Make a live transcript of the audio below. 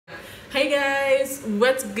Hey guys,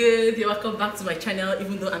 what's good? You're welcome back to my channel.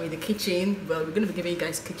 Even though I'm in the kitchen, but we're gonna be giving you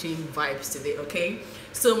guys kitchen vibes today, okay?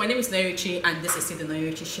 So my name is Nayuchi and this is the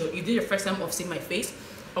Nayuchi Show. If this is your first time of seeing my face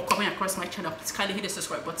or coming across my channel, please kindly hit the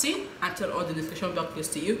subscribe button and turn on the notification bell close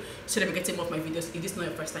to you so that we get more of my videos. If this is not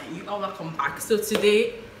your first time, you are welcome back. So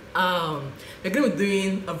today we're gonna be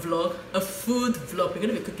doing a vlog, a food vlog. We're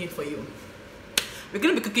gonna be cooking for you. We're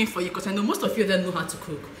gonna be cooking for you because I know most of you don't know how to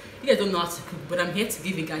cook. You guys don't know how to cook, but I'm here to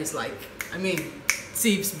give you guys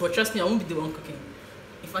tips. But trust me, I won't be the one cooking.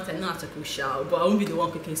 In fact, I know how to cook, but I won't be the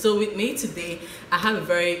one cooking. So with me today, I have a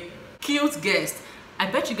very cute guest.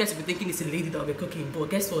 I bet you guys will be thinking it's a lady that will be cooking,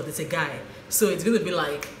 but guess what? It's a guy. So it's gonna be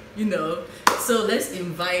like, you know. So let's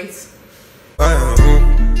invite.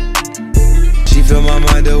 She fill my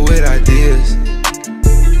mind up with ideas.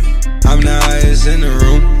 I'm the highest in the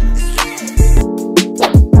room.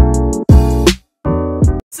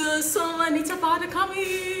 So Anita Pada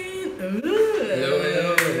coming. Hello.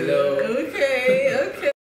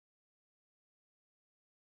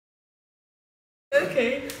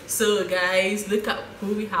 Okay. So guys, look at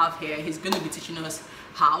who we have here. He's going to be teaching us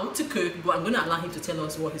how to cook, but I'm going to allow him to tell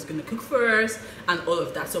us what he's going to cook first and all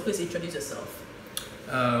of that. So please introduce yourself.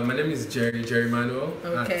 My name is Jerry Manuel.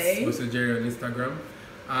 Okay. Also Jerry on Instagram.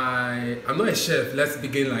 I'm not a chef. Let's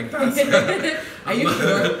begin like that. Are you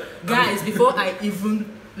sure? Guys, before I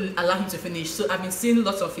even allow him to finish, so I've been seeing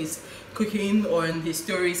lots of his cooking on his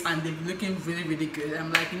stories and they're looking really good.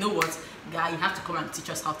 I'm like, you know what, guy, you have to come and teach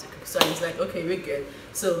us how to cook. So he's like, okay, we're good.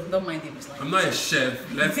 So don't mind him. Like, I'm not a chef.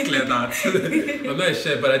 Let's clear that. I'm not a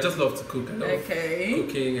chef, but I just love to cook. I love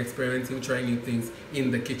cooking, experimenting, trying new things in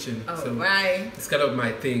the kitchen. So it's kind of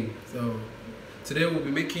my thing. So today we'll be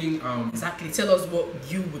making exactly. Tell us what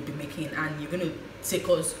you would be making, and you're gonna take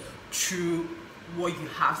us through what you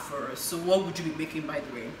have for us. So what would you be making, by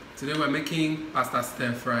the way? Today we're making pasta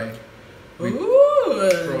stir fry with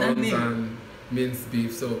prawns and minced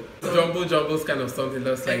beef. So jumbo's kind of something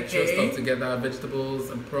that's like just stuff together, vegetables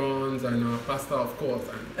and prawns and pasta, of course.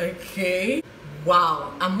 Okay.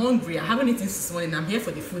 Wow, I'm hungry. I haven't eaten since morning. I'm here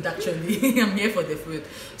for the food actually. I'm here for the food.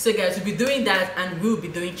 So guys, we'll be doing that and we'll be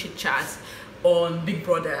doing chit-chat on Big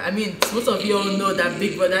Brother. I mean, most of you all know that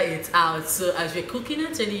Big Brother is out. So as we're cooking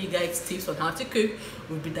and telling you guys tips on how to cook,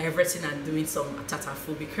 we'll be diverting and doing some tata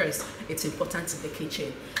food because it's important in the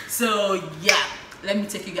kitchen. So yeah, let me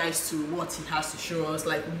take you guys to what he has to show us,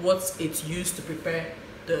 like what it's used to prepare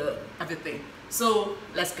the everything. So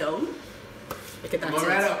let's go. Look at that. Come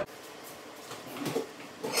right up.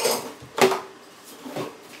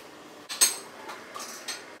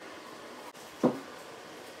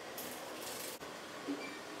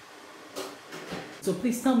 So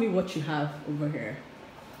please tell me what you have over here.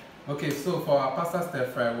 Okay, so for our pasta stir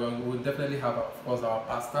fry, we'll definitely have, of course, our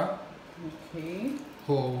pasta. Okay.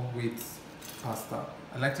 Whole wheat pasta.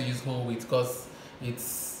 I like to use whole wheat because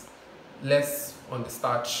it's less on the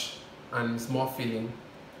starch and it's more filling.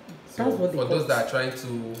 So that's what for those that are trying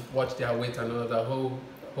to watch their weight and all that, whole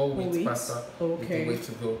wheat pasta is the way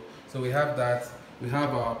to go. So we have that. We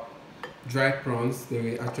have our dried prawns. They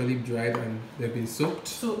were actually dried and they've been soaked.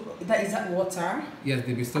 So is that water? Yes,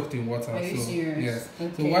 they've been soaked in water. Are you serious? Yes.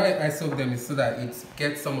 Okay. So why I soak them is so that it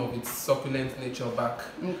gets some of its succulent nature back.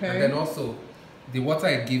 Okay. And then also the water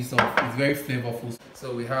it gives off is very flavorful.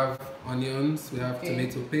 So we have onions, we have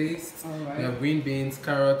tomato paste, we have green beans,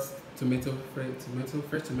 carrots,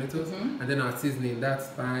 fresh tomatoes, and then our seasoning. That's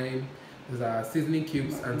thyme, there's our seasoning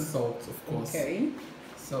cubes and salt, of course. Okay.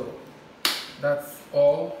 So that's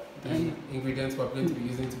all the ingredients we're going to be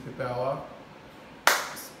using to prepare our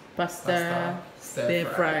pasta stir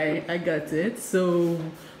fry. I got it. So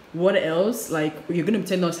what else? Like, you're gonna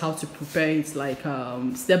tell us how to prepare it, like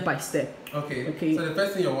step by step. Okay. So the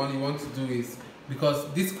first thing you want to do is,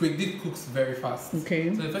 because this cooks very fast.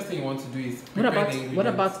 Okay. So the first thing you want to do is prepare the ingredients. What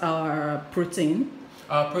about our protein?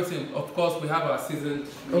 Our protein, of course, we have our seasoned.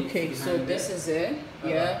 Okay. So this is it.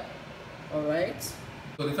 Yeah. All right.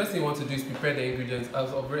 So the first thing you want to do is prepare the ingredients.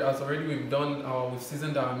 As already we've done, we've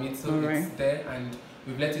seasoned our meat, so it's there, and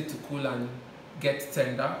we've let it to cool and get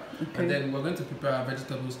tender. Okay. And then we're going to prepare our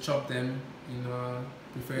vegetables, chop them in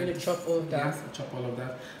preferred. You're gonna chop all of that. Yes, chop all of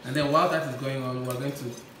that. And then while that is going on, we're going to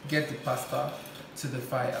get the pasta to the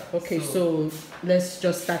fire. Okay, so let's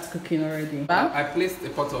just start cooking already. I placed a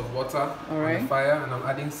pot of water on the fire and I'm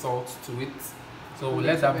adding salt to it. So we'll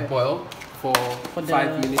let that boil for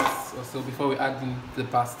 5 minutes or so before we add in the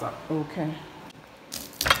pasta. Okay.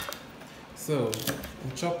 So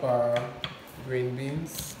we'll chop our green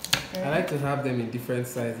beans. Okay. I like to have them in different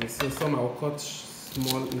sizes. So some I'll cut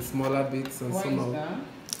in smaller bits and some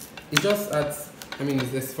It just adds I mean,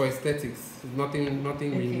 it's for aesthetics. It's nothing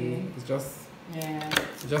really. It's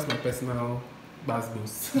just my personal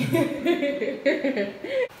boost.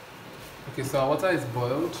 Okay, so our water is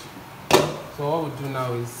boiled. So what we'll do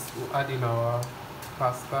now is we'll add in our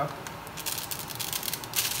pasta.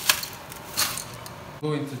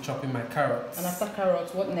 Go into chopping my carrots. And after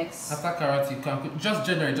carrots, what next? After carrots, you can just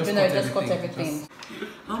cut everything.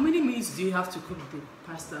 How many minutes do you have to cook the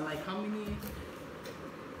pasta? Like how many?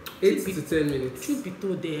 8 to 10 minutes. Truth be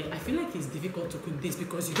told, I feel like it's difficult to cook this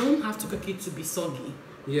because you don't have to cook it to be soggy.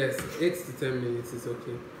 Yes, 8 to 10 minutes is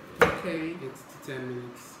okay. Okay. 8 to 10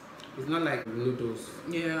 minutes. It's not like noodles.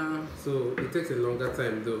 Yeah. So it takes a longer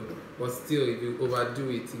time though. But still, if you overdo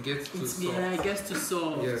it, it gets too soft. Yeah, it gets too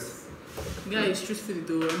soft. Yes. Guys, truthfully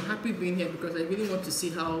though, I'm happy being here because I really want to see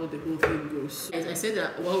how the whole thing goes. As I said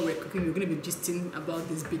that while we're cooking, we're going to be gisting about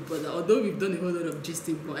this Big Brother. Although we've done a whole lot of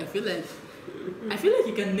gisting, but I feel like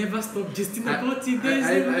you can never stop gisting about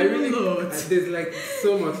it. There's like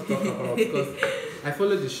so much to talk about because I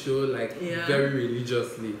follow the show like very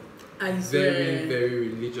religiously. Very, very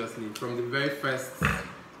religiously. From the very first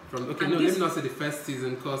let me not say the first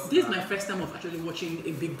season because this is my first time of actually watching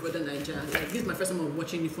a Big Brother Nigeria. Like this is my first time of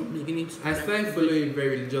watching it from beginning to I started following very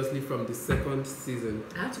religiously from the second season.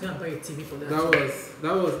 I had to go and buy a TV for that.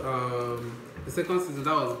 That was the second season.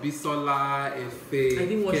 That was Bisola, Efe, I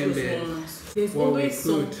didn't watch those ones. There's always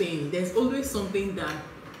something that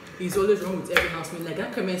is always wrong with every housemate. Like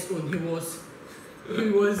that Kemen's own, he was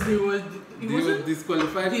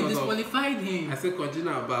disqualified. He disqualified him. I said,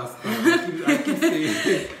 Conjina bastard. I keep saying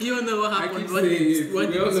it. You don't know what happened. What they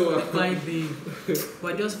disqualified him.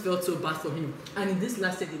 But I just felt so bad for him. And in this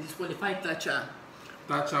last set, they disqualified Thatcher.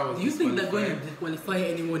 Do you think they're going to disqualify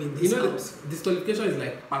anyone in this house? Disqualification is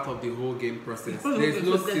like part of the whole game process. There's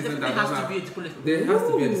no season that has to be a disqualification. There has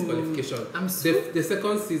to be a disqualification. The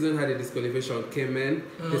second season had a disqualification. Kemen.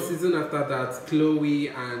 The season after that, Chloe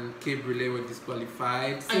and K Brule were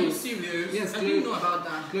disqualified. Are you serious? Yes, I didn't know about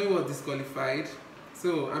that. Chloe was disqualified.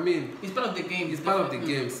 So, I mean... It's part of the game. It's part of the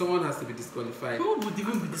game. Someone has to be disqualified. Who would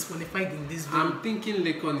even be disqualified in this game? I'm thinking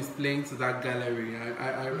Lekon is playing to that gallery.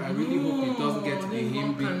 I really hope it doesn't get to be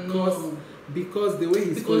him because the way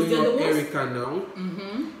he's following up Erica now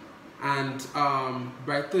and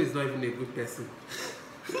Brighto is not even a good person.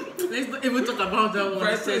 Let's not even talk about that one.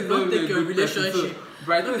 Brighto is don't not take even your a good relationship. person. So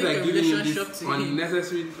Brighto is like giving him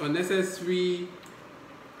this unnecessary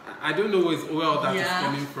I don't know where all that is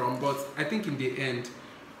coming from, but I think in the end,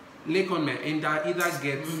 Lekon might either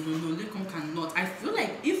get... No, Lekon cannot. I feel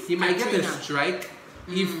like if... He might get a strike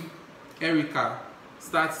if Erica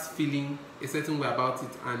starts feeling a certain way about it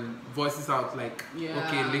and voices out like, okay,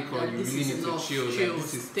 Lekon, you really need to chill. Like,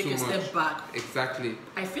 this is take too a step much. back. Exactly.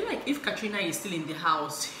 I feel like if Katrina is still in the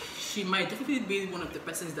house, she might definitely be one of the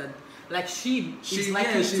persons that... Like she is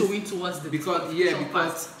likely to win towards the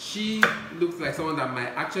because she looks like someone that might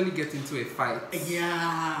actually get into a fight.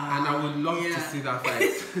 Yeah. And I would love to see that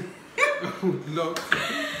fight. I would love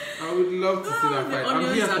to see that fight.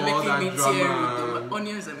 I'm here for all that drama. The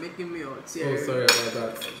onions are making me teary. Oh, sorry about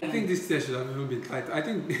that. I think this set should have even been tight. I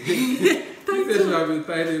think this set should have been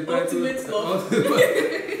tight. Ultimate love.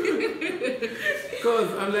 Because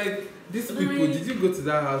I'm like, these people, did you go to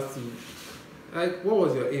that house to... Like, what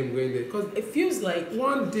was your aim going there? Because it feels like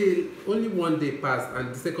only one day passed,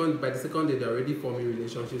 and by the second day they're already forming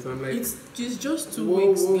relationships. I'm like, it's just 2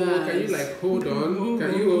 weeks, guys. Can you like hold on?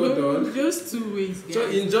 Can you hold on? Just 2 weeks,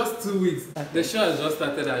 guys. In just 2 weeks, the show has just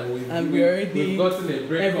started, and we've gotten a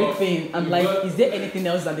breakup. Everything. I'm like, is there anything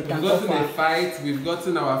else that they can offer? We've gotten a fight. We've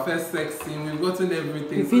gotten our first sex scene. We've gotten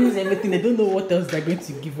everything. We finished everything. They don't know what else they're going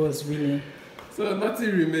to give us, really. So nothing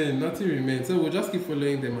remains. So we'll just keep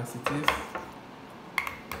following them as it is.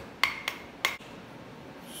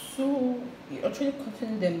 So you're actually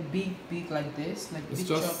cutting them big like this, like it's big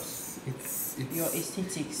chops. It's your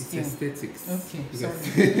aesthetics. It's still. aesthetics. Okay, sorry.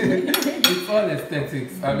 It's all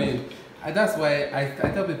aesthetics. I mean, that's why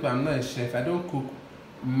I tell people I'm not a chef. I don't cook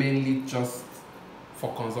mainly just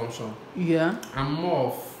for consumption. Yeah. I'm more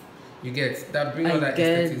of, you get that, bring all that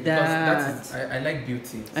aesthetics because I like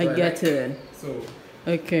beauty. So I get it. So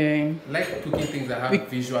okay. I like cooking things that have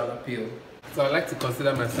visual appeal. So I like to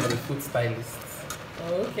consider myself a food stylist.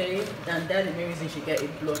 Oh, okay, and that's the main reason you get a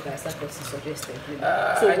blog as Sakosi suggested.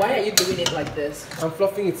 So why are you doing it like this? I'm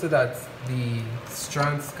fluffing it so that the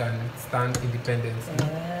strands can stand independently.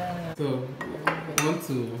 So I want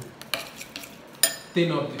to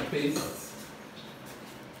thin up the paste.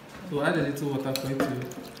 So add a little water for it to be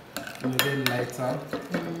a little lighter.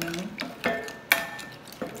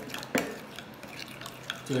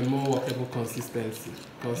 to a more workable consistency.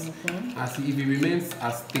 Because if it remains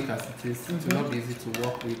as thick as it is, it will not be easy to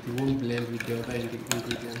work with. It won't blend with the other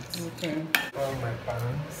ingredients. Okay. All my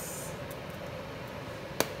pans.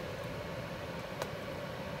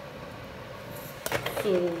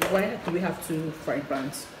 So why do we have 2 frying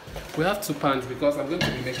pans? We have 2 pans because I'm going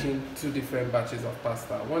to be making 2 different batches of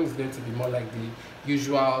pasta. One is going to be more like the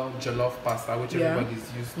usual jollof pasta, which everybody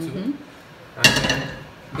is used to. And then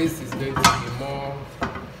this is going to be more,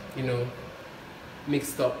 you know,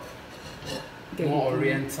 mixed up, more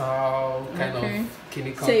oriental, kind of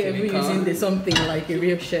clinical. Say you're using something like a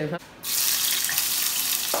real chef.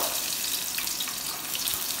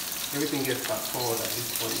 Everything gets fast forward at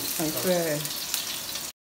this point. I swear.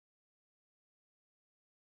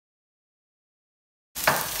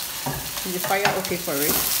 Is the fire okay for it?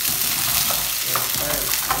 Yes, fire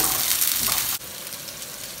is good.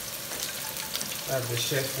 That's the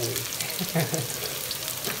chef way.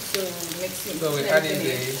 So mixing. So we're adding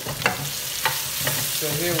so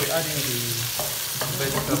here we're adding the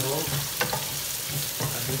vegetable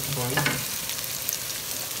at this point.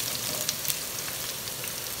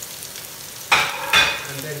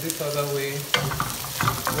 And then this other way,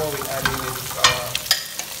 what we're adding is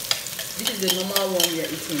this is the normal one you're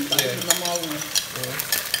eating, but yeah. the normal one. Yeah.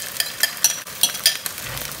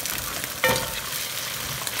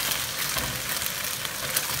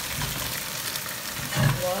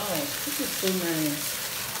 Wow, this is so nice.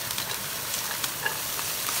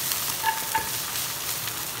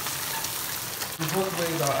 Both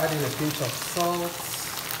ways are adding a pinch of salt.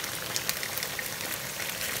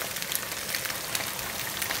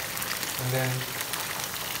 And then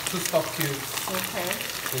 2 stock cubes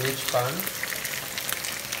in each pan.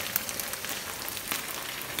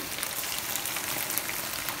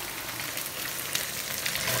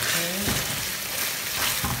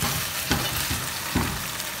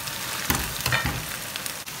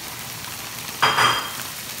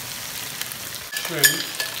 Shrimp.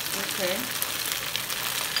 Okay.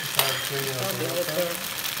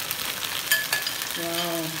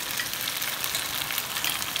 Wow.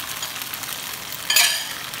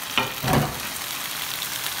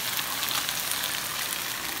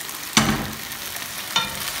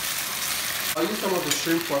 I'll use some of the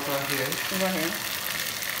shrimp water here. Over here.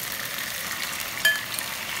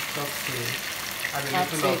 Just to add a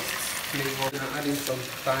little of flavor. I'm adding some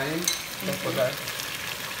thyme just for that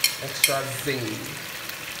extra zing.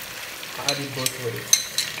 I add it both ways.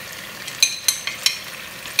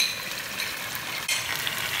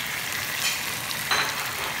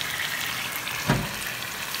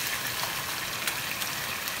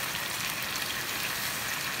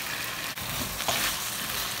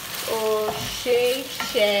 Oh,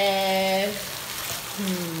 chef.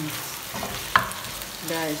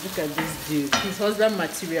 Guys, look at this dude. His husband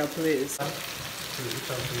material, please.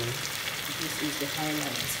 This is the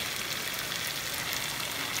highlight.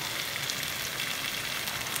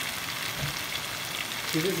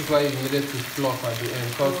 See, this is why you needed to fluff at the end,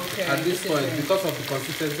 because at this point, because of the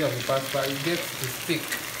consistency of the pasta, it gets to stick.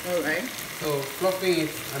 Alright. So fluffing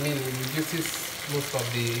it, I mean, it reduces most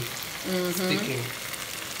of the sticking.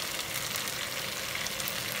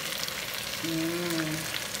 And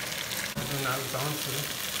now it's down to.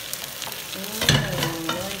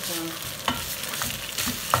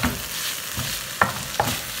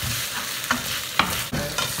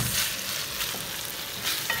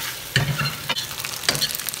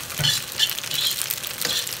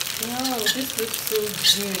 Wow, this looks so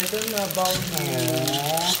good. I don't know about you.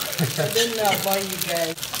 I don't know about you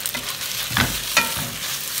guys.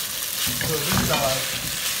 So this is our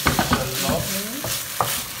jollof.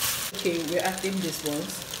 Okay, we're adding these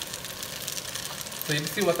ones. So you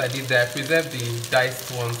see what I did there? I preserved the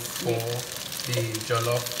diced ones for the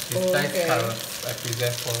jollof. The diced carrots I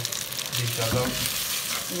preserved for the jollof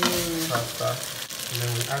pasta. And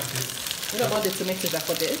then we add this. What about the tomatoes are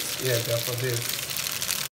for this? Yeah, they're for this.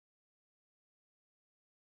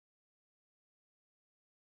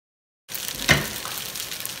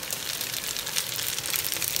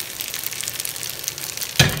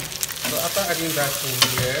 So after adding that in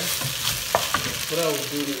here, what I will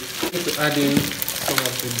do is I'm going to add in some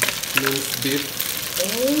of the minced beef.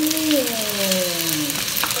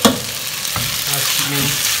 That's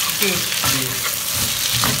minced beef.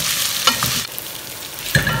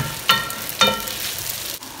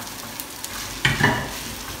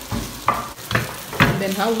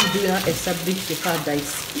 Then how we do not establish the fact that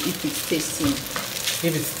if it's tasty?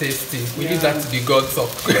 If it's tasty, we leave that to the gods of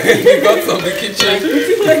the gods of the kitchen.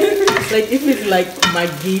 Like if it's like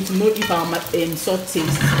Maggi, to know if our salt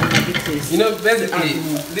taste or Maggi taste. You know, basically,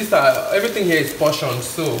 these are everything here is portions.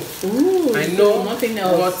 So ooh, I know nothing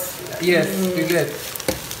else. what. Yes, you get.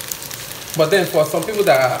 But then for some people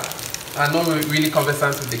that are not really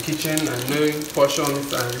conversant with the kitchen and knowing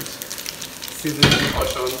portions and seasoning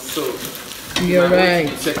portions, so you're right.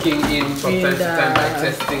 Checking in from time to time by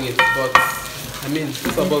testing it, but I mean,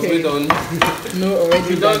 some of us we don't. No,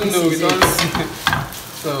 already. We don't know. We don't.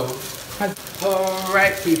 So,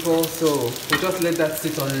 alright, people. So we just let that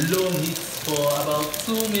sit on low heat for about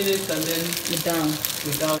 2 minutes, and then we're down.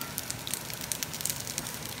 We're down.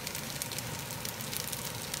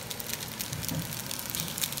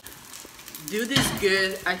 Do this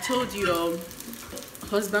good. I told you,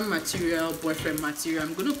 husband material, boyfriend material.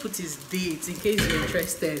 I'm gonna put his dates in case you're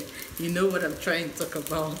interested. You know what I'm trying to talk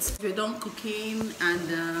about. We're done cooking,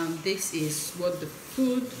 and this is what the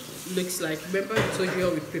food looks like. Remember I told you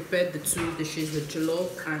we prepared the 2 dishes, the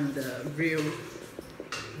jollof and the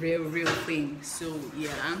real thing. So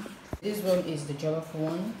yeah, this one is the jollof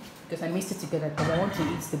one because I mixed it together because I want to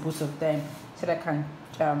eat the both of them so that I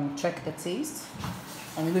can check the taste.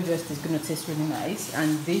 And the just is gonna taste really nice,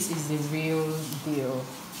 and this is the real deal.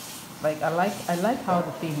 Like I like how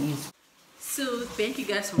the thing is. So thank you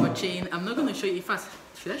guys for watching. I'm not gonna show you fast.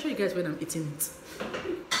 Should I show you guys when I'm eating it?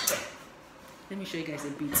 Let me show you guys a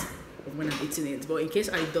bit of when I'm eating it. But in case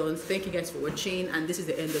I don't, thank you guys for watching, and this is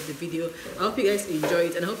the end of the video. I hope you guys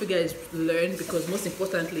enjoyed, and I hope you guys learn, because most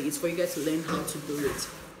importantly it's for you guys to learn how to do it.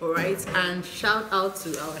 Alright, and shout out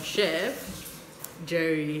to our chef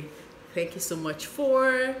Jerry. Thank you so much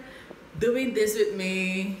for doing this with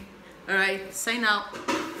me. Alright, sign out.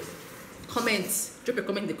 Comments. Drop a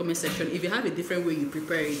comment in the comment section. If you have a different way you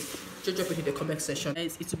prepare it, just drop it in the comment section.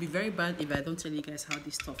 Guys, it would be very bad if I don't tell you guys how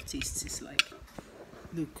this stuff tastes. It's like,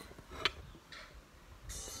 look.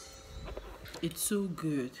 It's so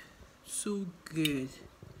good. So good.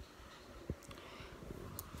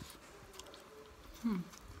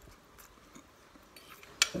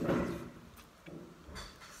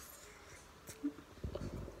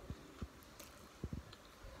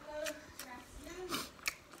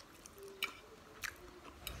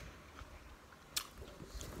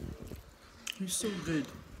 It's so good.